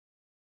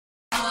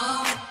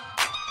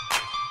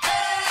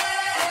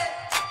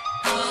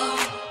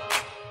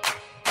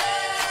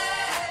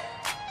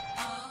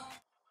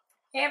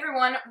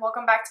everyone,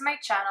 welcome back to my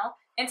channel.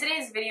 In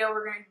today's video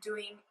we're going to be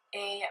doing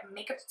a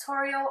makeup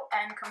tutorial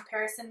and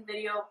comparison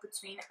video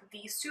between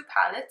these two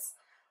palettes.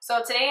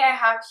 So today I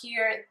have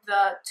here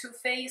the Too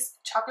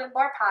Faced Chocolate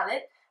Bar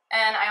palette,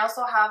 and I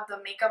also have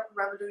the Makeup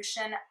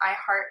Revolution I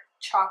Heart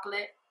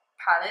Chocolate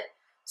palette.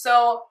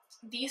 So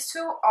these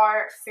two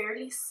are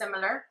fairly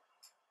similar.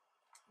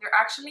 They're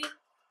actually,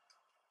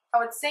 I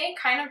would say,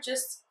 kind of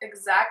just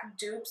exact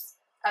dupes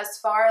as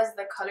far as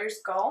the colors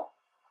go.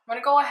 I'm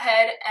going to go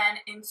ahead and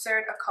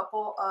insert a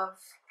couple of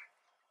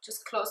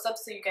just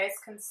close-ups so you guys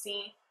can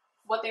see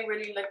what they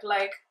really look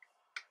like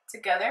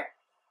together.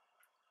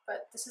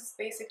 But this is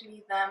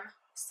basically them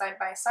side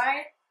by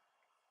side.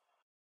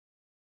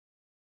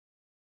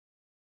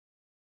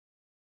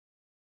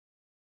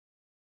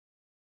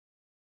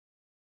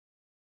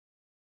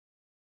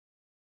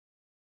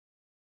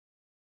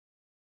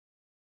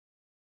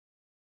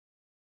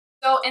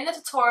 So in the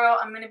tutorial,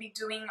 I'm going to be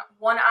doing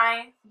one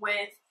eye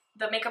with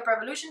the Makeup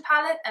Revolution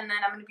palette, and then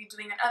I'm going to be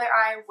doing another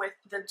eye with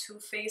the Too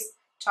Faced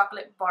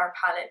Chocolate Bar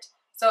palette.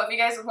 So if you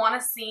guys want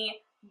to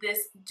see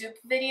this dupe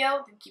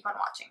video, then keep on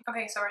watching.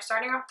 Okay, so we're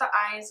starting off the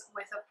eyes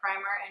with a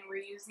primer, and we're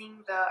using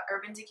the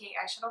Urban Decay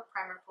Eyeshadow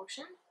Primer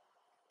Potion.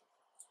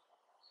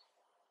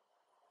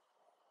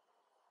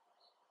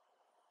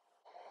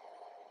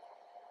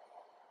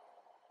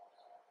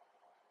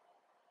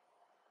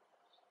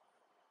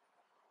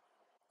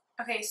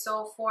 Okay,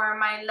 so for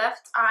my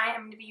left eye,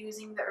 I'm going to be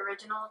using the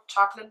original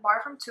chocolate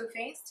bar from Too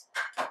Faced.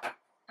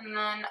 And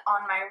then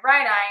on my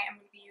right eye, I'm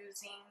going to be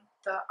using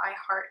the I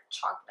Heart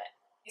Chocolate.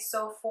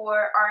 So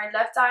for our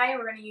left eye,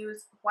 we're going to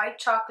use white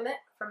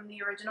chocolate from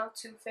the original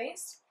Too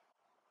Faced.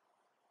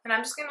 And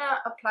I'm just going to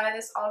apply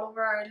this all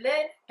over our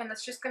lid, and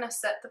that's just going to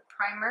set the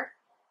primer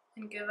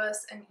and give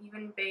us an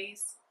even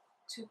base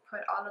to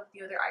put all of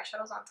the other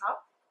eyeshadows on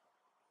top.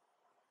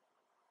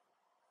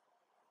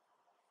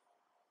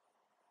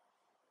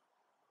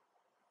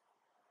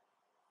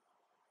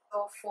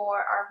 So for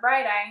our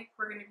right eye,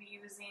 we're going to be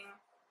using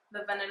the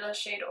vanilla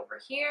shade over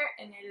here,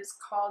 and it is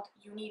called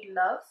You Need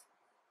Love.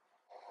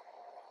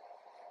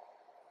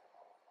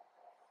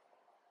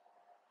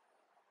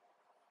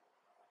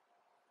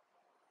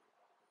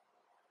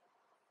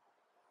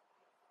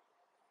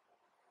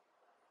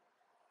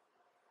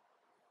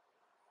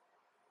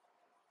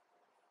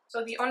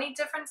 So the only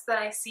difference that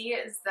I see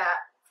is that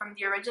from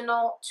the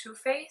original Too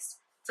Faced,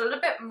 it's a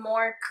little bit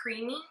more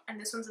creamy, and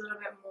this one's a little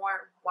bit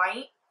more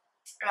white,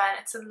 and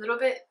it's a little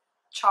bit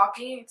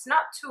chalky. It's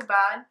not too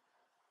bad,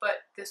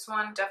 but this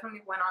one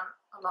definitely went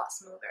on a lot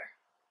smoother.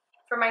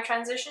 For my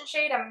transition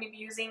shade, I'm going to be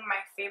using my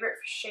favorite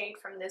shade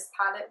from this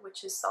palette,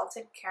 which is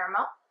Salted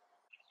Caramel.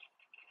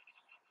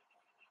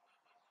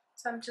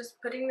 So I'm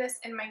just putting this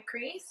in my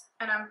crease,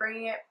 and I'm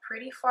bringing it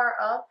pretty far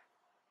up,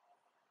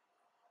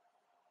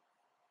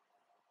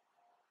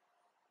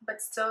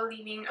 but still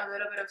leaving a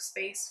little bit of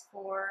space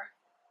for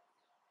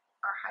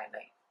our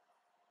highlight.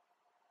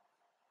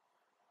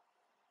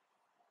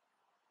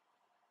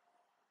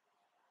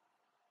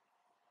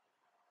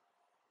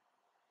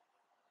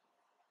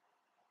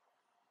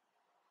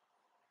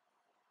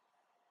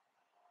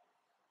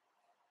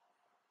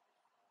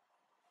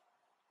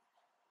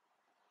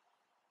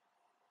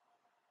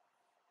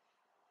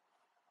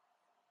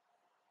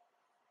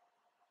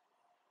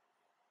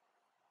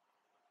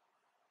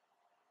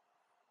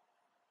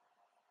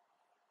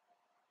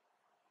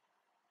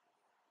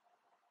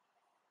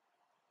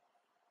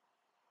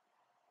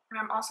 And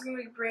I'm also going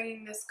to be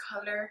bringing this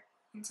color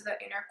into the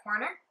inner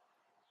corner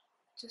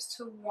just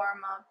to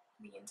warm up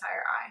the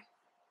entire eye.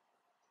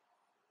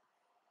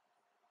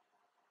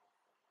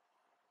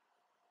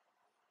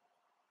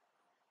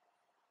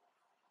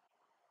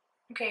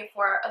 Okay,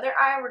 for our other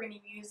eye, we're going to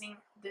be using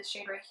this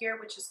shade right here,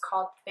 which is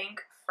called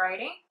Thank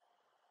Friday.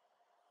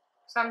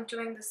 So I'm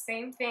doing the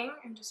same thing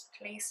and just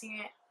placing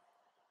it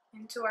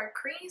into our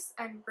crease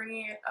and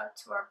bringing it up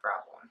to our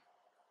brow bone.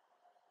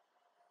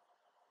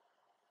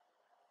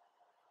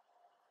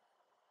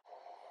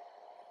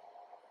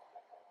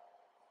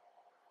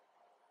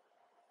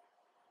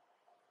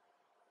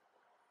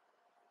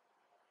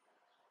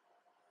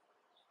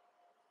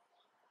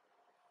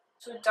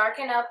 To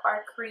darken up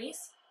our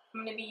crease,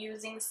 I'm going to be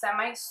using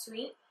Semi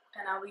Sweet,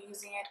 and I'll be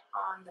using it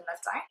on the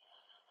left eye.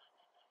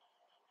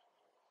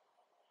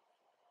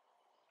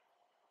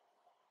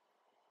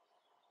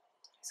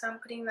 So I'm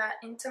putting that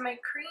into my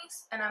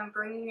crease, and I'm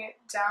bringing it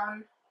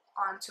down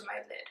onto my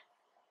lid.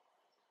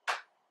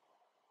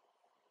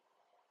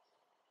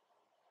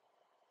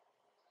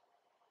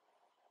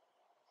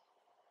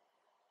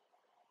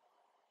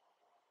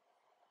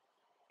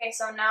 Okay,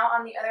 so now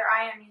on the other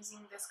eye, I'm using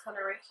this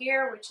color right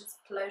here, which is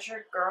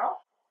Pleasure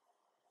Girl.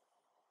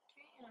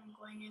 Okay, and I'm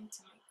going into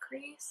my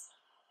crease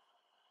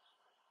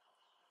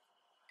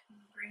and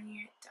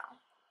bringing it down.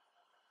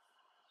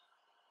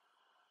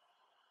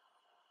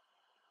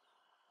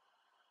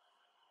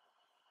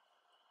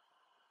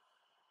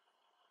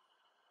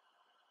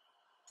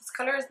 This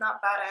color is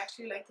not bad. I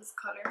actually like this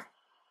color.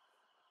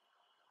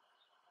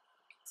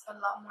 It's a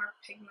lot more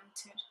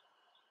pigmented.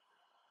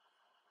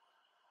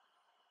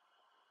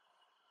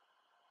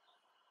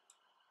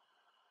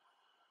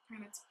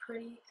 and it's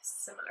pretty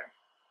similar.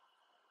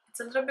 It's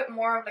a little bit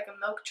more of like a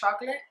milk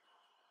chocolate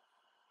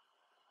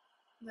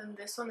than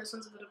this one. This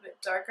one's a little bit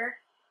darker,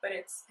 but I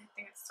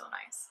think it's still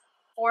nice.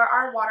 For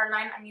our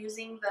waterline, I'm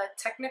using the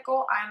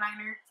Technical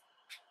eyeliner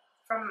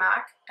from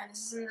MAC, and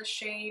this is in the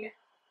shade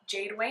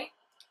Jade Way.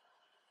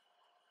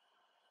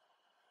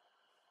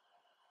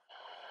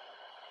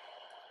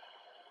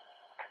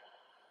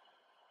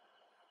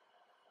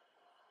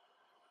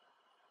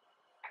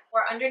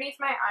 For underneath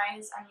my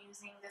eyes, I'm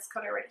using this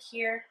color right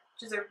here,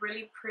 which is a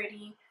really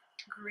pretty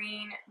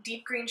green,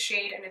 deep green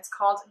shade, and it's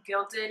called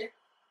Gilded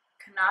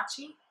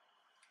Kanachi,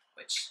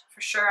 which for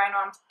sure I know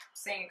I'm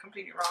saying it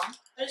completely wrong.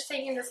 I'm just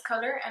taking this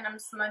color and I'm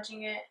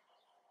smudging it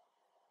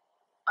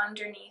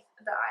underneath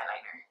the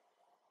eyeliner.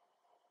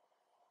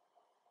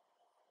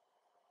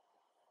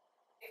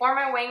 For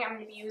my wing, I'm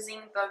going to be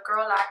using the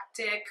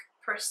Galactic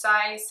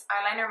Precise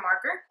Eyeliner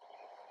Marker.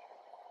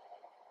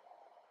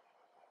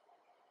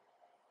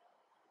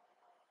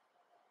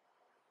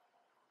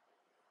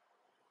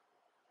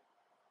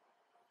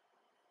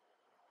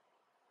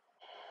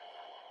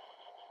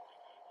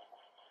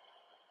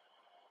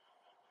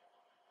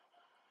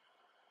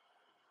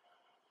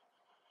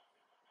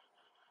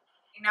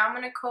 Now I'm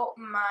going to coat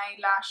my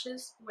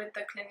lashes with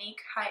the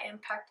Clinique High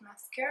Impact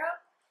Mascara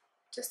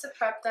just to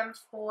prep them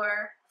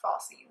for fall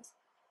season.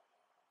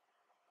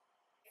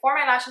 For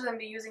my lashes, I'm going to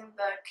be using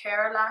the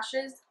Care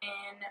Lashes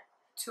in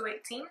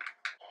 218.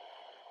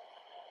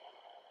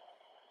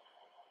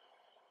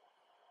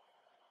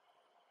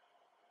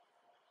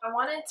 I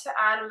wanted to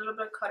add a little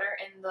bit of color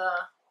in the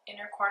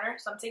inner corner,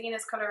 so I'm taking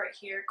this color right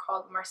here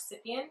called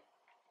Marsipian.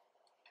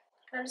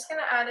 And I'm just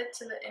going to add it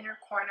to the inner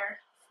corner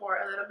for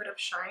a little bit of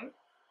shine.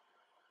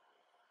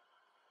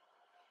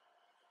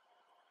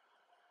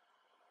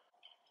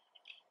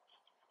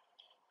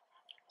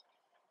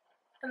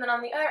 And then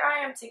on the other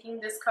eye, I'm taking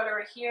this color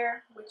right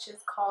here, which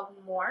is called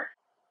More.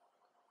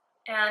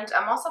 And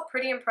I'm also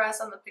pretty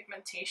impressed on the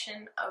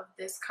pigmentation of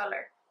this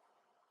color.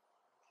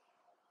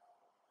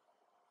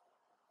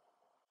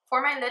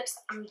 For my lips,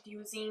 I'm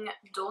using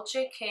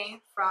Dolce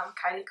K from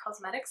Kylie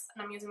Cosmetics,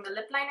 and I'm using the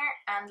lip liner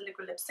and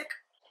liquid lipstick.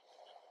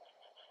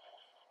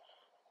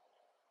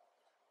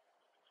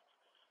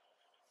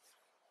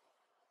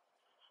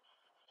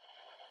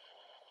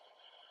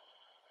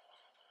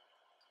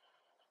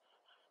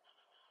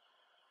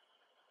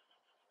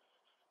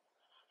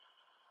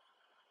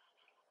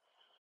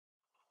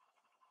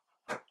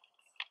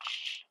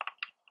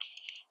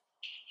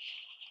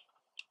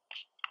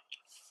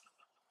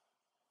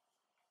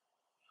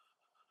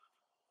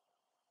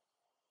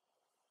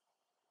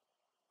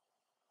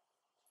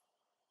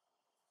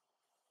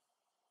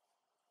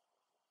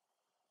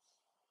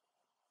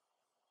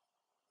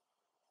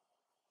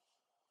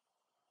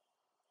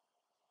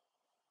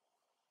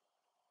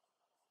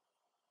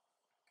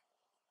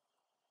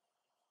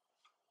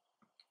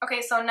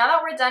 Okay, so now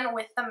that we're done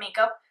with the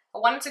makeup, I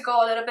wanted to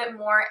go a little bit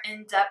more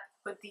in depth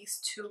with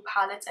these two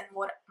palettes and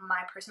what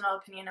my personal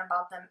opinion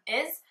about them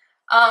is.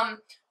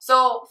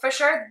 So for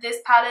sure, this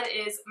palette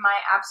is my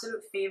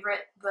absolute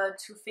favorite. The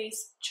Too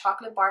Faced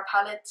Chocolate Bar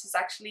palette is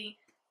actually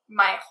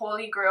my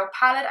holy grail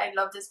palette. I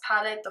love this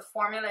palette. The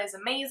formula is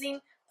amazing.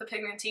 The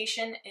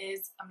pigmentation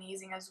is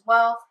amazing as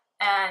well.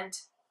 And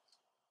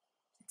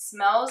it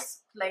smells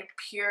like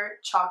pure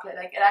chocolate.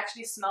 Like, it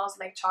actually smells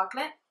like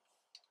chocolate.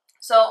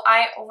 So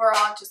I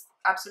overall just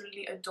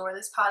absolutely adore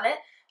this palette.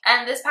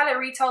 And this palette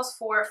retails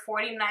for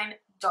 $49.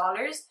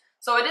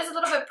 So it is a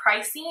little bit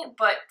pricey,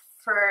 but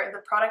for the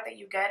product that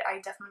you get,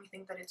 I definitely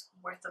think that it's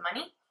worth the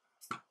money.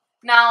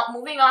 Now,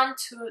 moving on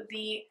to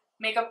the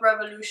Makeup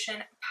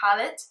Revolution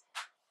palette.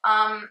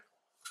 I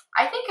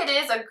think it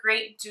is a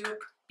great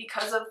dupe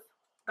because of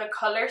the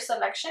color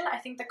selection. I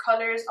think the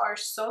colors are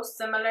so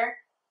similar,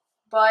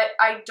 but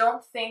I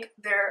don't think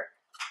they're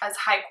as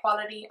high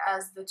quality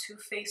as the Too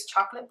Faced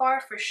Chocolate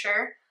Bar for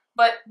sure.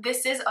 But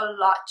this is a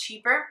lot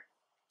cheaper.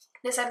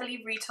 This, I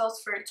believe,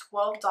 retails for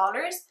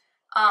 $12.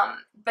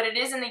 But it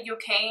is in the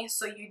UK,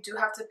 so you do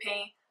have to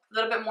pay a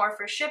little bit more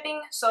for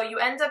shipping. So you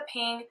end up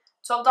paying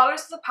 $12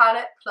 for the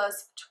palette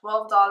plus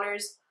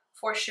 $12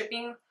 for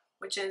shipping,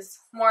 which is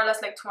more or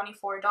less like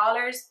 $24.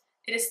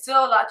 It is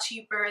still a lot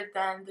cheaper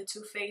than the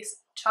Too Faced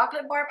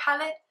Chocolate Bar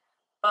palette,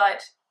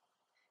 but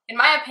in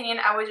my opinion,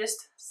 I would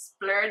just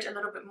splurge a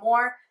little bit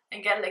more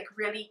and get like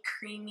really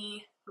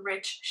creamy,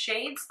 rich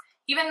shades.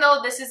 Even though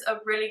this is a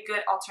really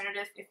good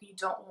alternative if you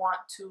don't want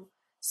to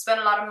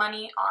spend a lot of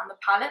money on the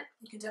palette,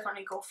 you can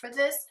definitely go for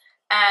this.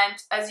 And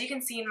as you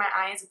can see in my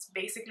eyes, it's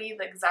basically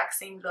the exact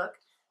same look,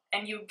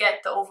 and you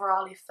get the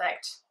overall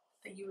effect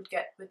that you would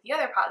get with the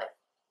other palette.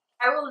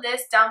 I will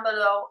list down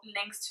below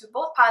links to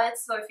both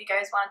palettes, so if you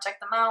guys want to check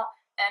them out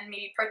and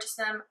maybe purchase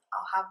them,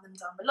 I'll have them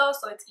down below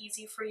so it's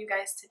easy for you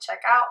guys to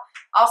check out.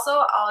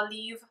 Also, I'll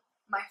leave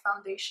my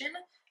foundation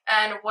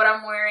and what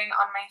I'm wearing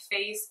on my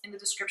face in the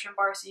description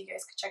bar so you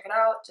guys can check it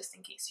out just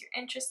in case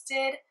you're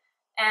interested.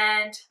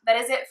 And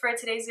that is it for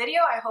today's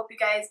video. I hope you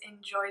guys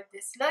enjoyed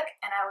this look,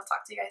 and I will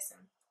talk to you guys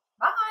soon.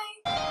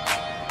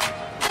 Bye!